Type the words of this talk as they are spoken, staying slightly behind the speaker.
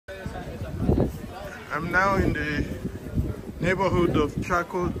I'm now in the neighborhood of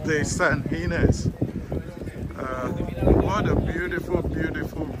Chaco de San Ines. What a beautiful,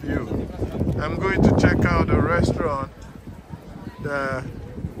 beautiful view. I'm going to check out a restaurant that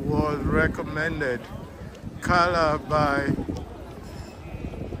was recommended, Cala by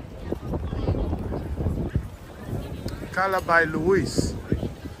Luis.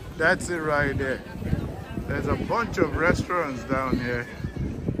 That's it right there. There's a bunch of restaurants down here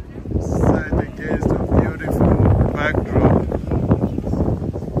set against a beautiful backdrop.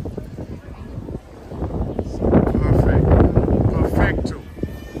 So perfecto.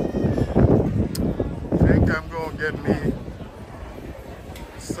 I think I'm gonna get me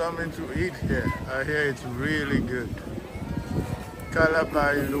something to eat here. I hear it's really good. Cala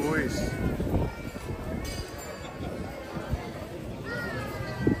by Luis.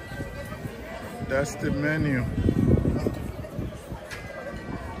 That's the menu.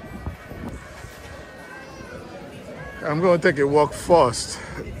 I'm going to take a walk first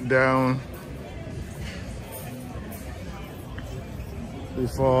down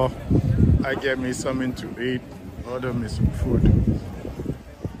before I get me something to eat, order me some food.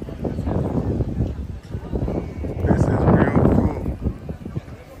 This is real cool.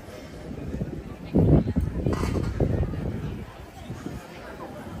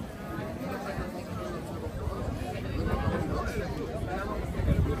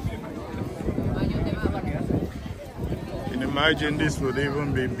 Imagine this would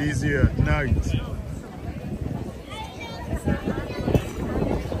even be busy at night.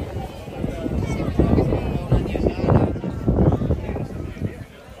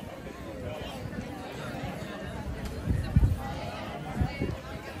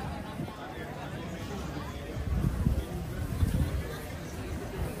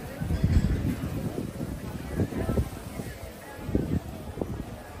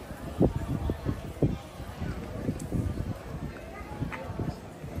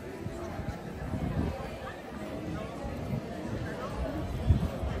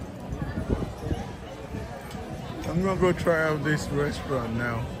 I'm gonna go try out this restaurant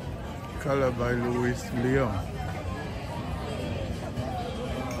now, Cala by Luis Leon.